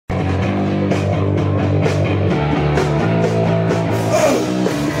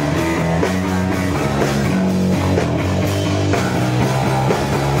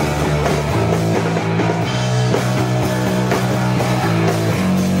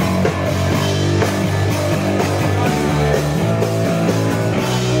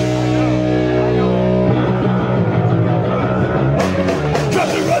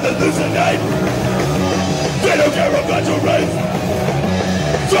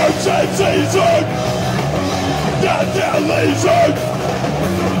Search and season, death and legion.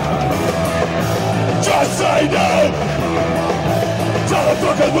 Just say no. Tell the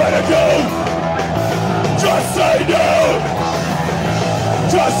fucking way to go. Just say no.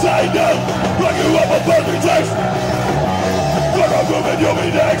 Just say no. Lock you up a perfect text. Put a move and you'll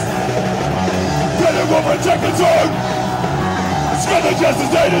be next. Then it will protect its own. Scum the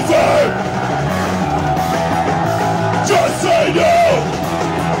justice they deserve. Just say no.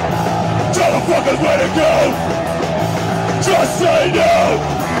 Tell the fuckers where to go. Just say no.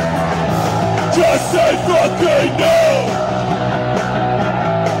 Just say fucking no.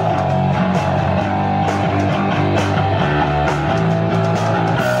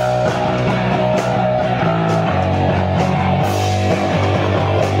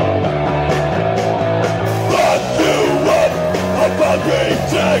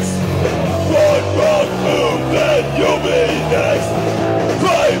 Text. One wrong move, then you'll be next.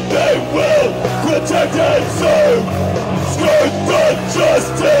 Claim they will protect and serve. Skirt the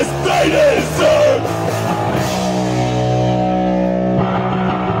justice they deserve.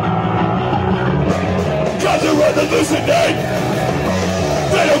 Guns are on the hallucinate.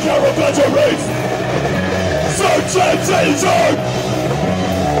 They don't care about your race. Search and season,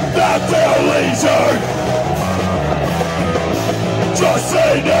 not their leisure. Just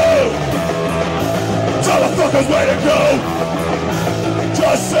say no. Tell the fuckers where to go.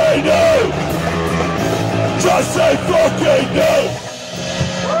 Just say no. Just say fucking no.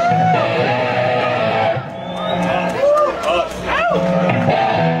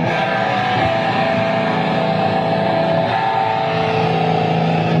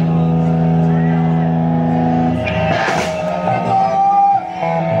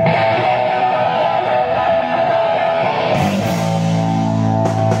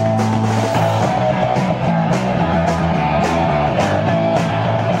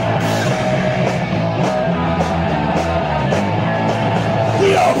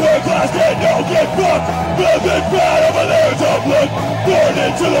 Get fucked, living bad over there is blood. Born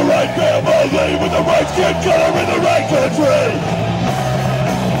into the right family with the right skin color in the right country.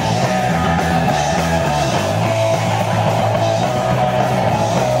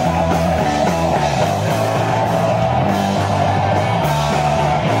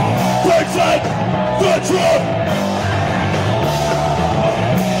 Brexit, the Trump.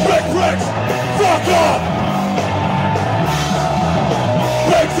 Rex, fuck off.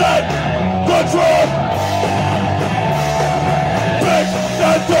 Brexit. The Trump! Big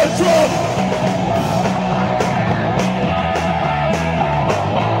and the Trump!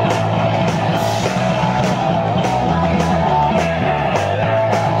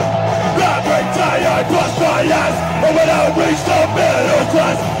 Every day I bust my ass, and when I reach the middle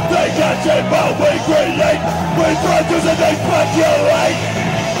class, they can't change what we create. We produce and they speculate.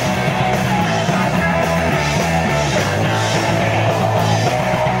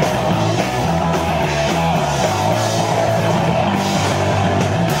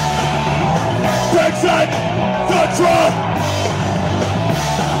 Brexit, the Trump!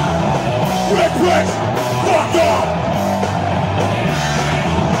 Rick, fuck off!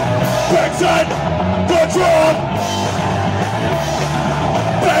 Brexit, the Trump!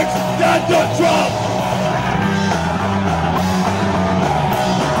 Brexit, the Trump!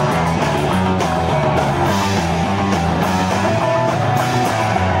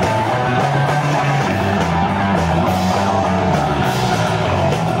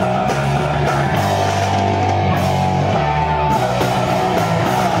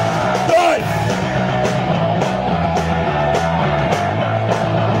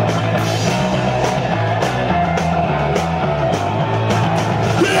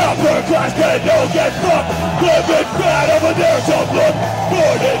 Class can don't get fucked. Living bad over there, some look.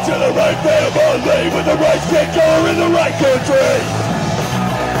 Born into the right family with the right skin color in the right country.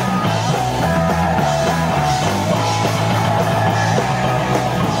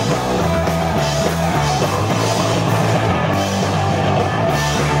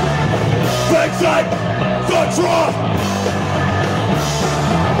 Brexit, the Trump.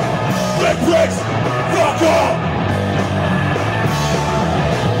 Rick, fuck off.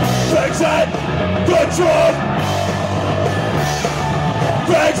 Brexit, the Trump!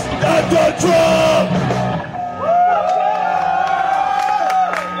 Brexit, the Trump!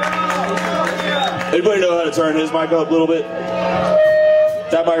 Anybody know how to turn his mic up a little bit?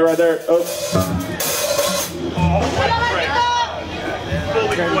 That mic right there. Oh.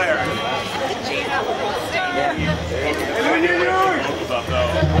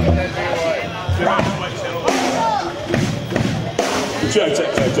 Check.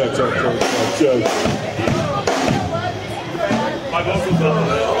 My vocals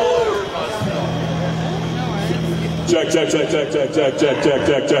up. Check, check, check, check, check, check, check, check,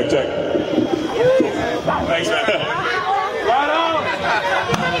 check, check, check. Thanks, man. Right on.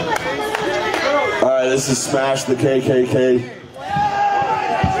 All right, this is Smash the KKK.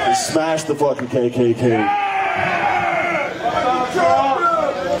 Smash the fucking KKK. Fuck Trump.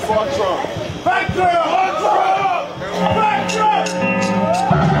 Fuck Trump. Back Trump. Fuck Trump. Back Trump.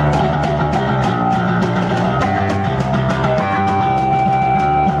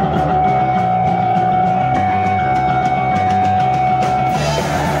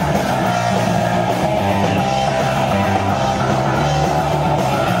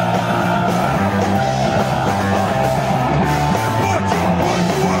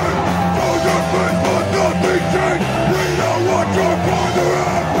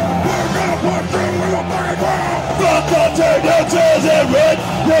 Turn your tails and run.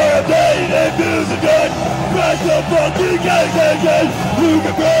 You're a blade and music gun. Smash the fucking KKK. You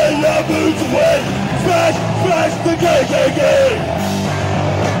can bring your boots away. Smash, smash the KKK.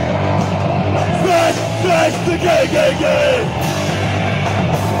 Smash, smash the KKK.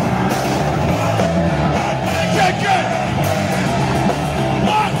 KKK.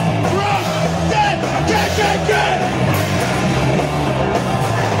 Lock, rock, dead KKK.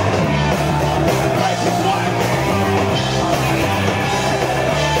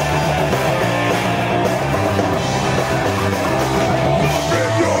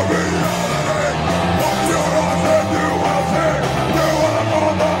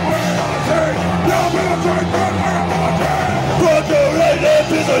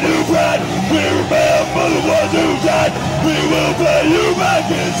 We remember the ones who died. We will pay you back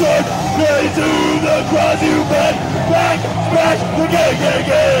in turn. Pay to the cross you bled. Back, smash the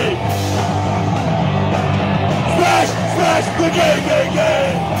KKK. Smash, smash the KKK.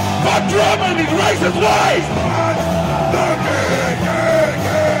 Fuck Trump and his racist ways. Smash the KKK.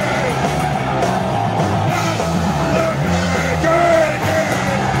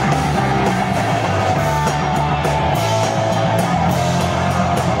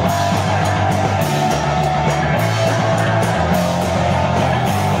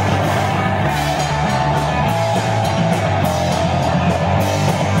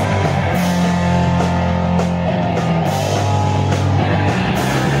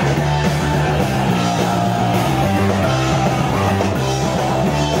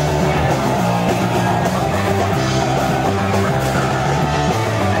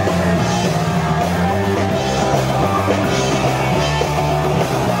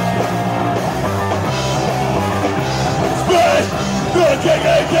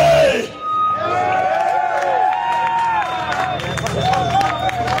 KKK!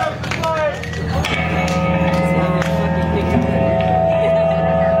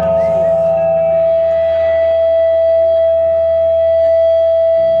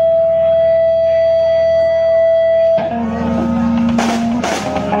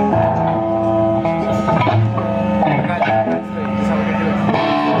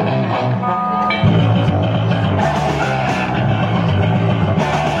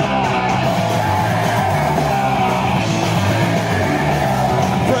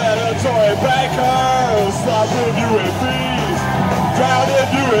 Stop reviewing fees. Drown in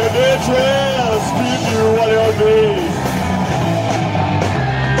you in interest. Keep you on your knees.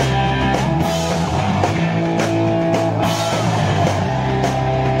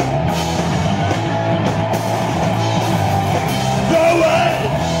 No way.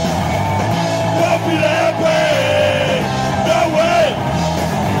 Won't be that way. No way.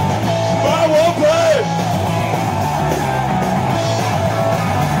 I won't play.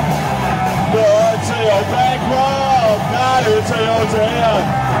 You're bankrupt, not into your dad.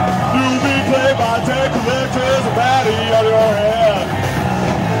 You be played by debt collectors and bad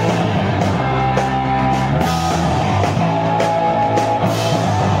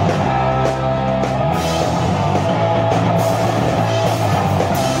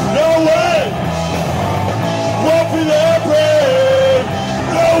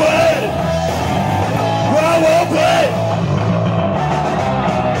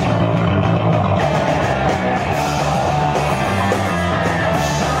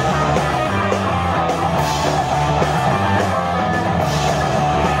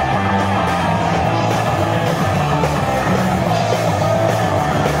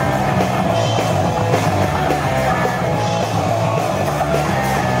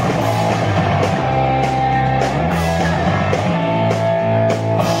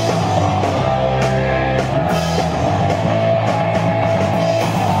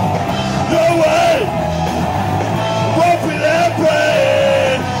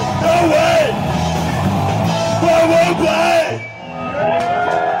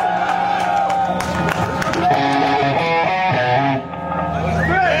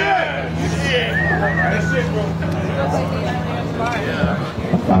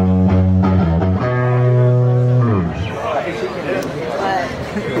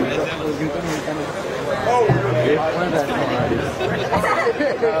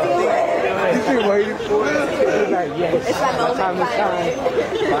You've been waiting for it. It's like, yes. It's my time to shine.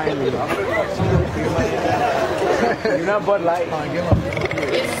 Finally. You're not Bud Light.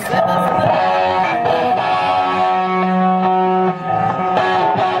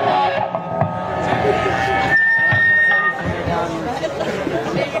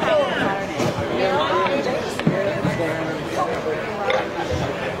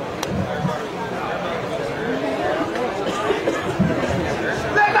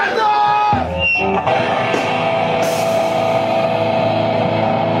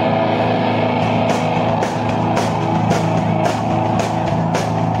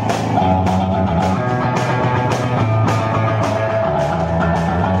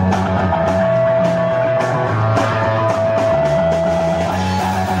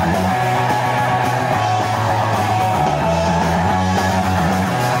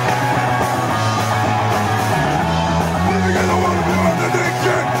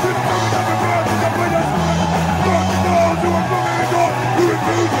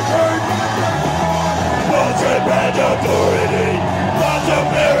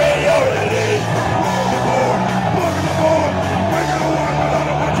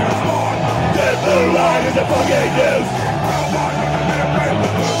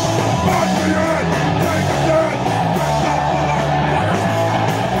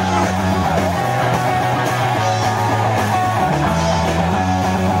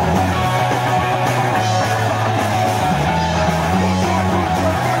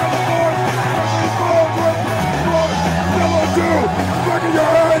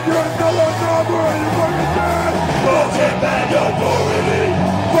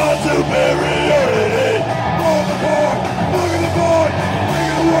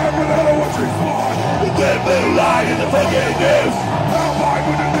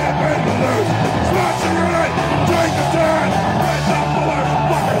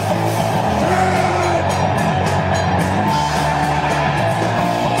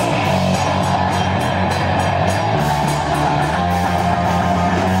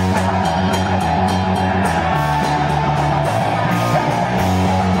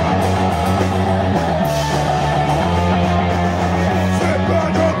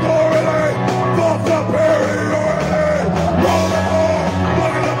 Roll the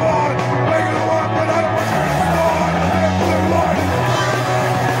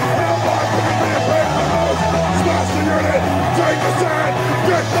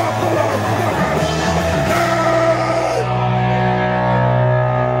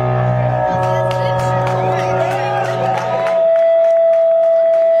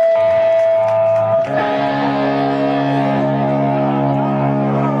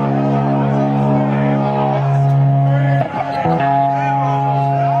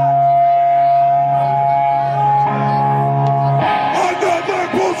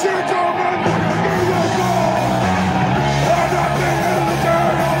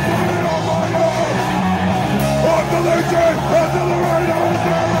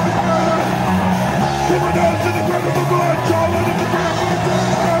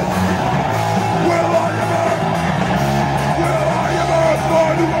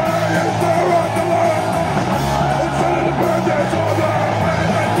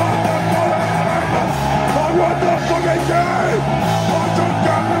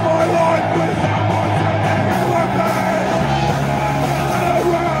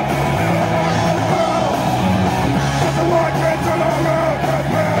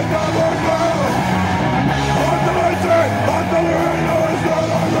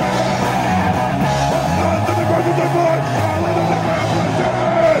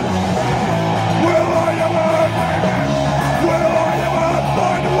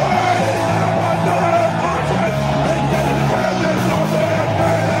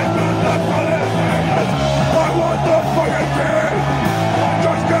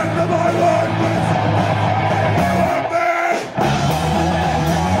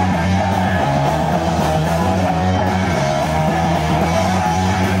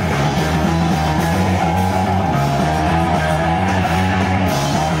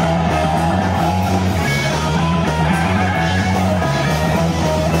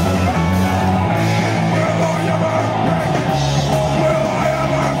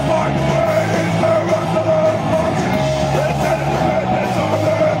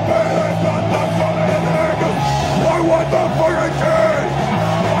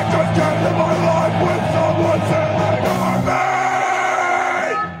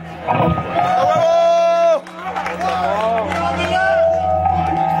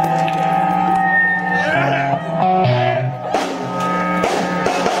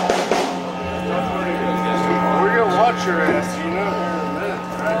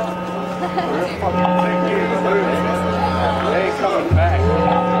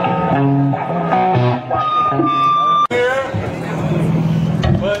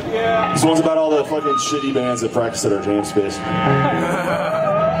This one's about all the fucking shitty bands that practice at our jam space.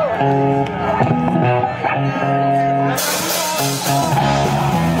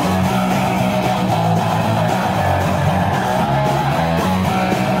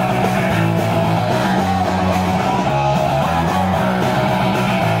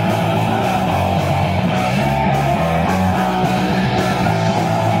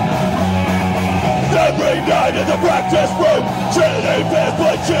 Every night in the practice room, shitty bands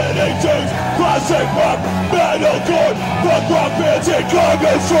play shitty tunes. Classic rock, metalcore, punk rock bands and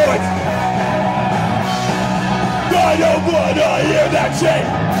cargo shorts. I don't wanna hear that shit.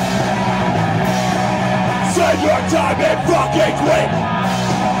 Save your time and fucking quit.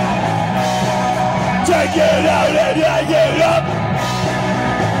 Take it out and hang it up.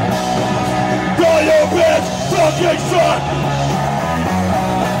 All your bands fucking suck.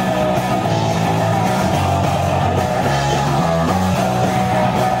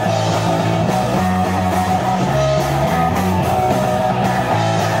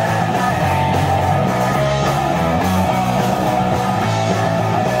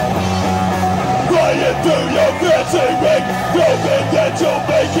 Through your fancy ring, hoping that you'll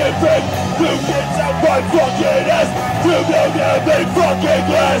make it big. You kids out my fucking ass, you don't have a fucking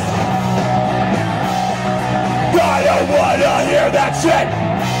glass. I don't wanna hear that shit.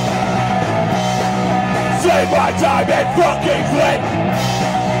 Save my time and fucking quit.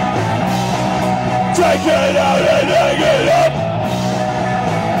 Take it out and hang it up.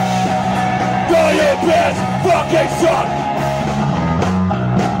 All your bands fucking suck.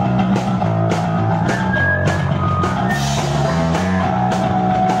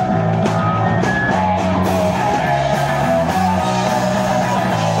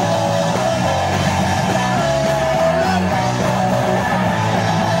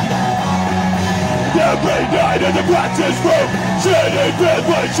 Every night in the practice room, shitty bands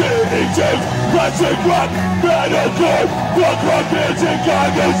play shitty tunes. Classic rock, metalcore, punk rock bands and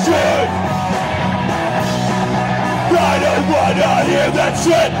cargo shit. I don't wanna hear that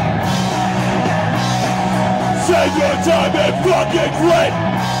shit. Save your time and fucking quit.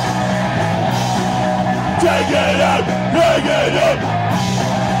 Take it out, hang it up.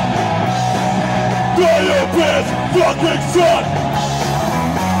 All your bands fucking suck.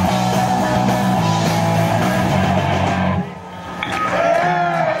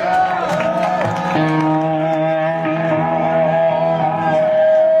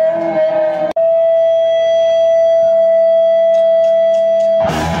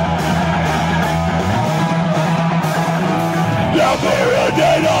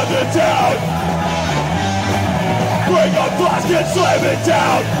 Marinate on the town. Bring a flask and slam it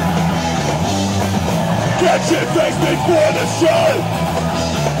down. Get your face before the show.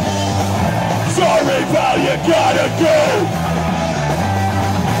 Sorry pal, you gotta go.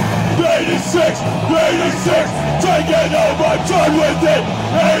 86, 86, take it home, I'm done with it.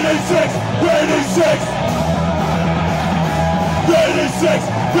 86, 86, 86,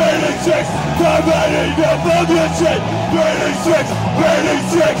 86, I'm had enough of this shit. 86,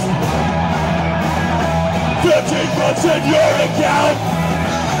 86, 15 bucks in your account.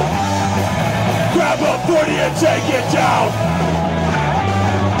 Grab a 40 and take it down.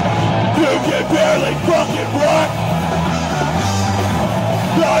 You can barely fucking walk.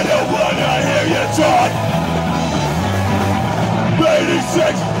 I don't wanna hear you talk.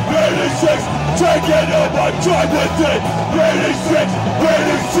 86, 86, take it home, I'm done with it. 86,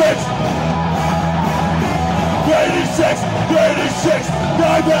 86, 86, 86,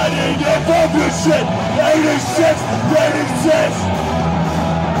 I'm had enough of your shit. 86, 86.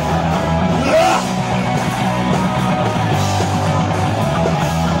 Ah!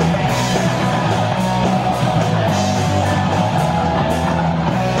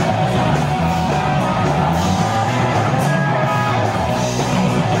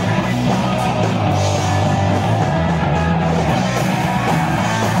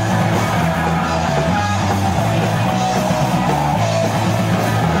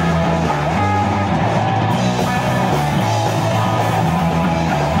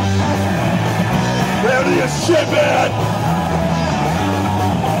 Shit, man!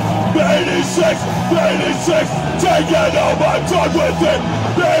 86, 86, take it home, I'm done with it!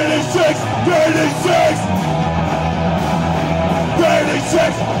 86, 86!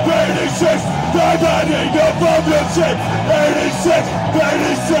 86, 86, I'm had enough of your shit! 86,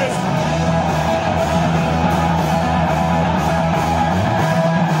 86!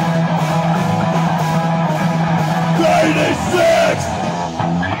 86!